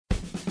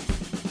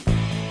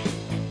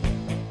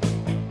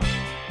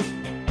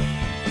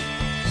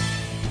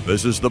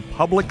This is The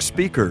Public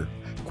Speaker,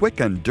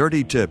 quick and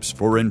dirty tips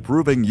for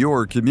improving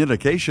your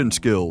communication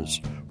skills,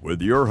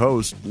 with your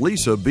host,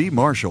 Lisa B.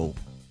 Marshall.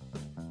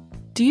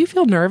 Do you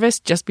feel nervous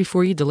just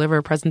before you deliver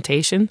a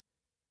presentation?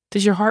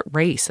 Does your heart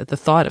race at the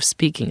thought of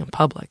speaking in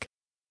public?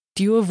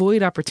 Do you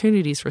avoid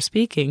opportunities for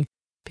speaking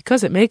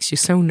because it makes you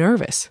so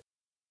nervous?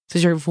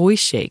 Does your voice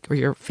shake or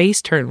your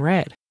face turn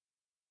red?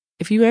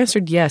 If you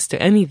answered yes to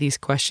any of these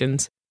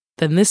questions,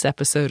 then this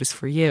episode is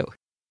for you.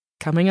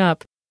 Coming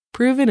up,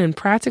 proven and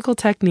practical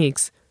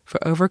techniques for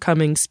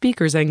overcoming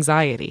speakers'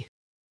 anxiety.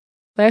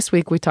 Last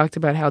week, we talked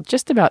about how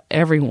just about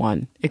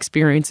everyone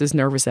experiences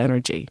nervous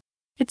energy.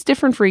 It's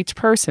different for each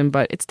person,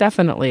 but it's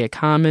definitely a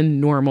common,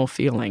 normal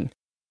feeling.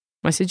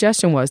 My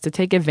suggestion was to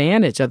take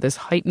advantage of this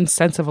heightened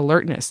sense of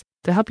alertness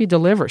to help you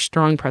deliver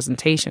strong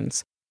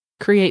presentations.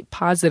 Create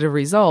positive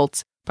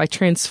results by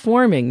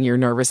transforming your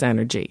nervous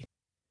energy.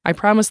 I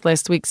promised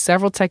last week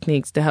several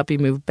techniques to help you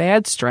move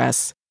bad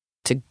stress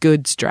to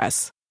good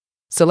stress.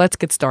 So let's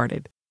get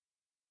started.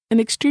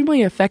 An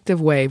extremely effective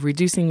way of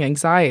reducing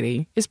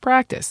anxiety is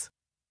practice.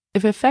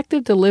 If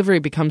effective delivery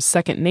becomes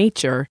second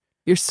nature,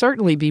 you'll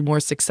certainly be more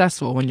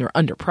successful when you're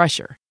under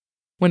pressure.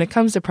 When it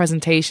comes to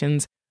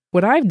presentations,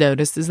 what I've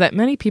noticed is that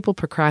many people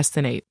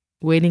procrastinate,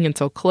 waiting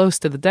until close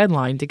to the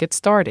deadline to get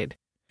started.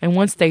 And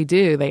once they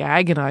do, they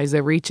agonize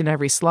over each and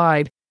every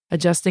slide,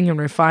 adjusting and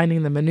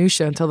refining the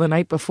minutia until the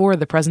night before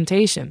the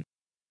presentation.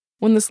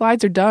 When the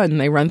slides are done,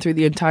 they run through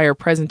the entire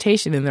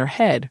presentation in their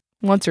head,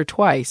 once or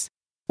twice,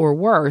 or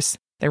worse,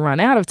 they run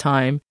out of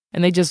time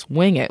and they just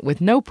wing it with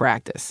no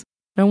practice.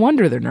 No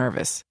wonder they're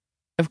nervous.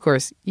 Of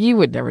course, you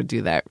would never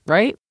do that,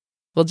 right?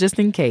 Well, just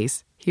in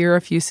case, here are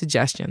a few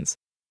suggestions.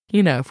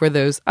 For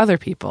those other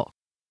people.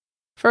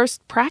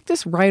 First,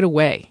 practice right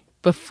away,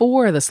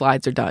 before the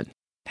slides are done.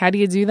 How do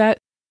you do that?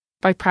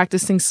 By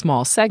practicing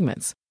small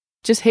segments.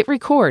 Just hit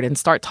record and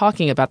start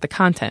talking about the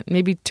content,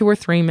 maybe 2 or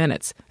 3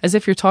 minutes, as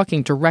if you're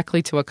talking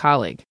directly to a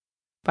colleague.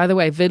 By the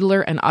way,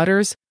 Vidler and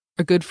Utters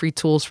are good free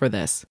tools for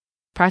this.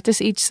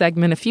 Practice each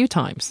segment a few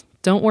times.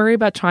 Don't worry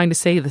about trying to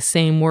say the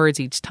same words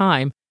each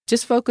time.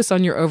 Just focus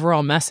on your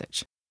overall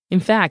message. In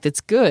fact,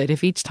 it's good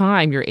if each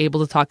time you're able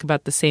to talk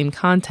about the same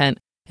content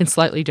in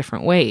slightly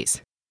different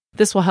ways.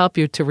 This will help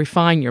you to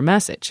refine your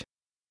message.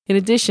 In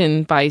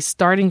addition, by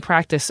starting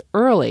practice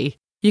early,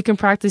 you can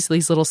practice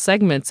these little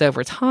segments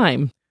over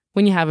time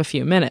when you have a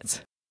few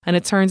minutes. And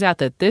it turns out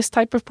that this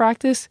type of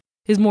practice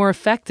is more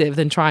effective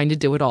than trying to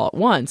do it all at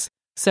once.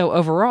 So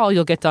overall,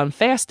 you'll get done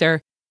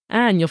faster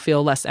and you'll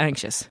feel less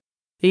anxious.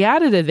 The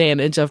added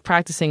advantage of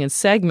practicing in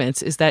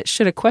segments is that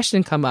should a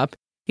question come up,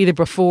 either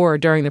before or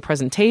during the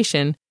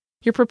presentation,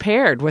 you're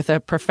prepared with a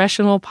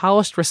professional,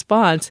 polished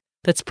response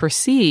that's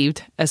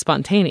perceived as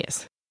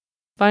spontaneous.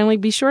 Finally,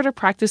 be sure to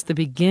practice the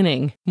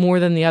beginning more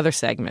than the other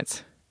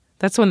segments.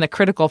 That's when the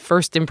critical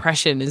first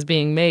impression is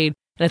being made,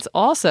 and it's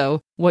also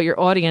what your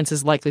audience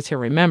is likely to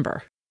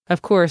remember.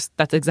 Of course,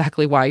 that's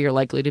exactly why you're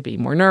likely to be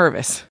more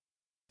nervous.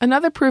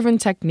 Another proven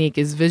technique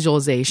is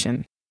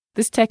visualization.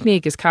 This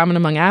technique is common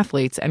among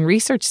athletes, and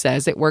research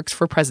says it works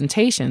for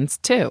presentations,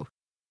 too.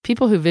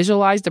 People who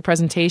visualized a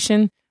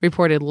presentation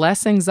reported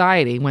less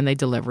anxiety when they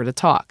delivered a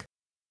talk.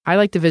 I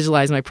like to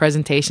visualize my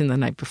presentation the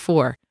night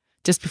before,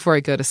 just before I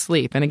go to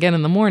sleep, and again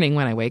in the morning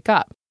when I wake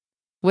up.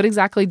 What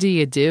exactly do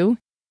you do?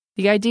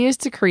 The idea is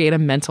to create a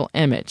mental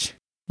image,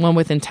 one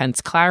with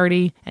intense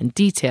clarity and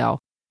detail,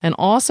 and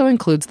also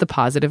includes the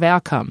positive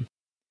outcome.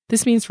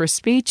 This means for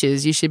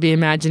speeches, you should be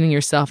imagining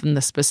yourself in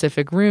the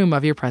specific room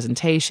of your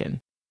presentation.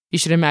 You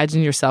should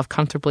imagine yourself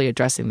comfortably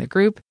addressing the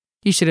group.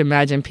 You should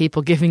imagine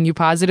people giving you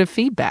positive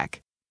feedback.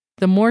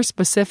 The more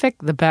specific,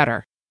 the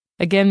better.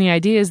 Again, the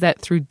idea is that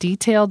through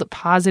detailed,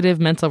 positive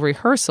mental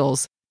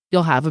rehearsals,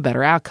 you'll have a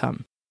better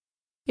outcome.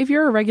 If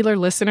you're a regular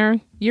listener,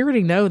 you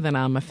already know that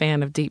I'm a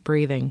fan of deep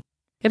breathing.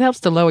 It helps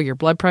to lower your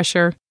blood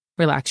pressure,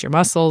 relax your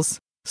muscles,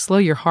 slow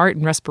your heart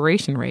and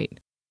respiration rate.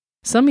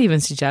 Some even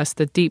suggest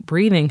that deep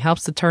breathing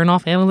helps to turn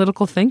off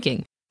analytical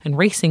thinking and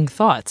racing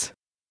thoughts.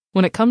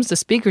 When it comes to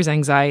speakers'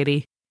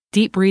 anxiety,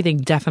 deep breathing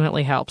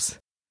definitely helps.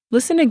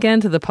 Listen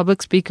again to the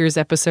Public Speakers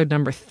episode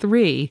number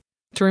 3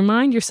 to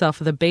remind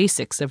yourself of the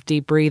basics of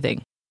deep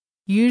breathing.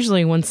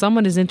 Usually when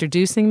someone is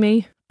introducing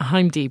me,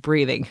 I'm deep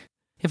breathing.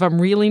 If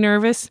I'm really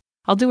nervous,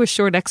 I'll do a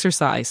short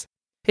exercise.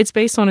 It's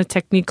based on a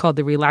technique called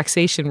the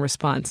relaxation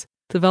response,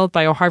 developed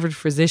by a Harvard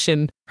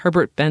physician,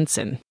 Herbert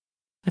Benson.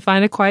 I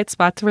find a quiet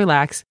spot to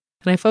relax,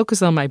 and I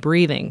focus on my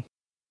breathing.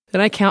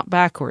 Then I count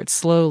backwards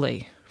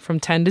slowly, from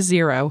 10 to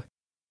 0,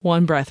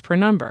 1 breath per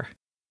number.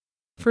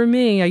 For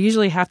me, I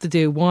usually have to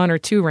do 1 or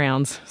 2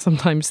 rounds,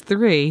 sometimes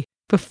 3,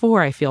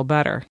 before I feel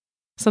better.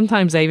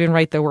 Sometimes I even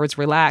write the words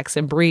relax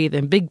and breathe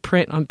in big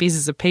print on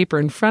pieces of paper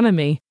in front of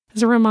me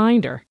as a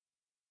reminder.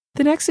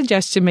 The next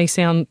suggestion may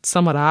sound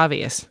somewhat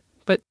obvious,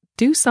 but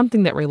do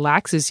something that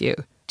relaxes you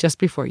just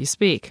before you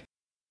speak.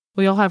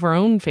 We all have our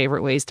own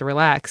favorite ways to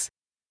relax.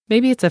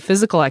 Maybe it's a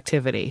physical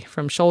activity,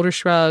 from shoulder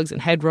shrugs and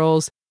head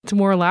rolls to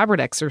more elaborate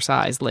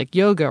exercise like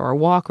yoga or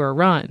walk or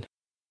run.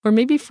 Or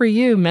maybe for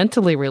you,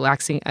 mentally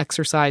relaxing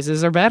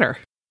exercises are better.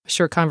 A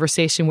short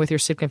conversation with your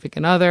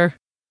significant other,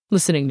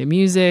 listening to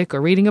music,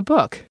 or reading a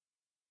book.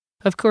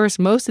 Of course,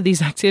 most of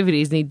these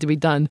activities need to be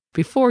done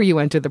before you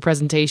enter the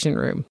presentation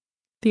room.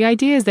 The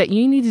idea is that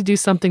you need to do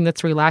something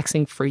that's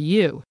relaxing for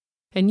you,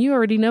 and you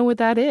already know what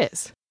that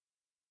is.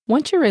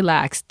 Once you're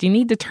relaxed, you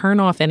need to turn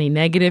off any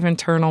negative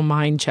internal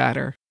mind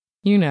chatter.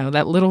 You know,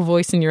 that little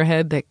voice in your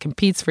head that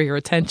competes for your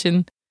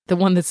attention, the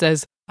one that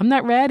says, I'm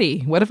not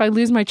ready. What if I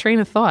lose my train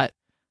of thought?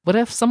 What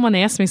if someone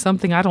asks me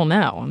something I don't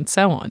know? And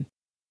so on.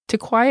 To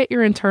quiet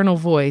your internal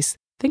voice,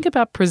 think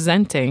about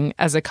presenting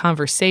as a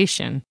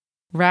conversation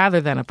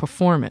rather than a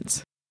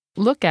performance.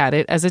 Look at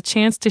it as a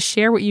chance to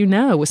share what you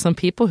know with some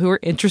people who are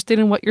interested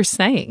in what you're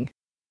saying.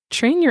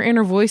 Train your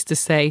inner voice to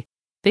say,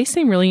 they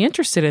seem really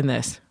interested in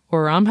this,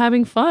 or I'm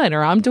having fun,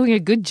 or I'm doing a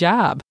good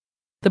job.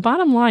 The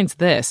bottom line's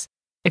this: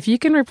 if you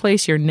can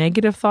replace your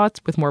negative thoughts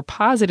with more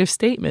positive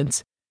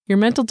statements, your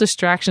mental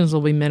distractions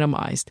will be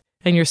minimized,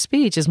 and your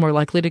speech is more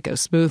likely to go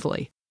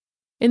smoothly.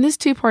 In this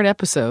 2-part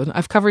episode,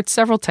 I've covered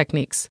several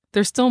techniques.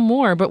 There's still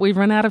more, but we've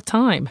run out of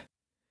time.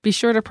 Be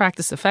sure to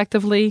practice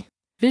effectively.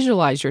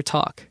 Visualize your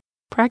talk.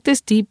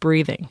 Practice deep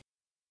breathing.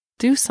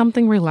 Do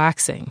something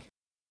relaxing.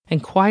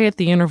 And quiet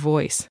the inner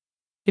voice.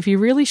 If you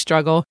really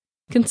struggle,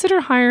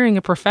 consider hiring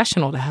a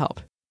professional to help.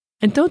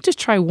 And don't just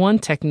try one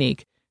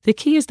technique. The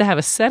key is to have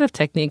a set of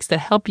techniques that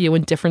help you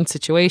in different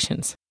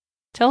situations.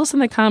 Tell us in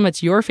the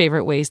comments your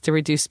favorite ways to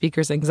reduce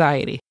speakers'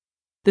 anxiety.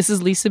 This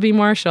is Lisa B.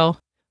 Marshall,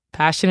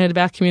 passionate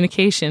about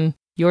communication.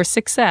 Your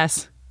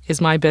success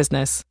is my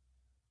business.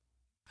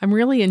 I'm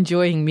really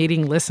enjoying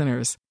meeting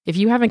listeners. If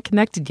you haven't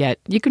connected yet,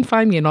 you can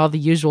find me in all the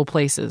usual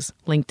places: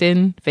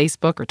 LinkedIn,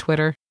 Facebook, or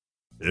Twitter.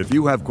 If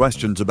you have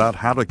questions about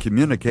how to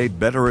communicate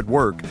better at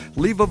work,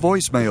 leave a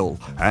voicemail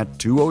at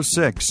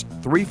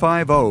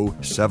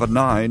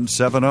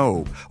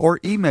 206-350-7970 or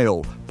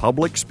email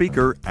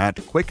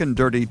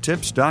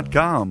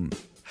publicspeaker@quickanddirtytips.com.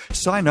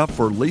 Sign up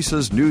for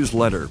Lisa's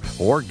newsletter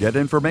or get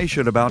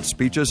information about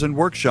speeches and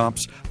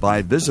workshops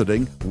by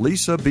visiting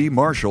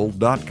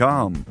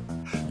lisabmarshall.com.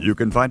 You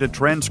can find a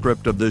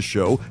transcript of this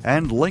show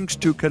and links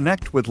to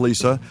connect with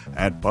Lisa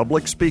at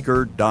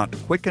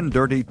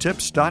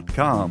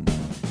publicspeaker.quickanddirtytips.com.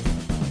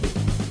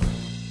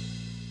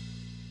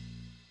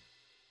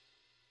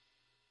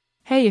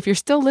 Hey, if you're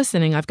still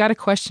listening, I've got a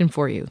question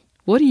for you.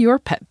 What are your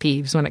pet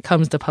peeves when it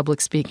comes to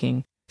public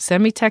speaking?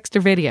 Send me text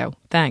or video.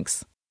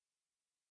 Thanks.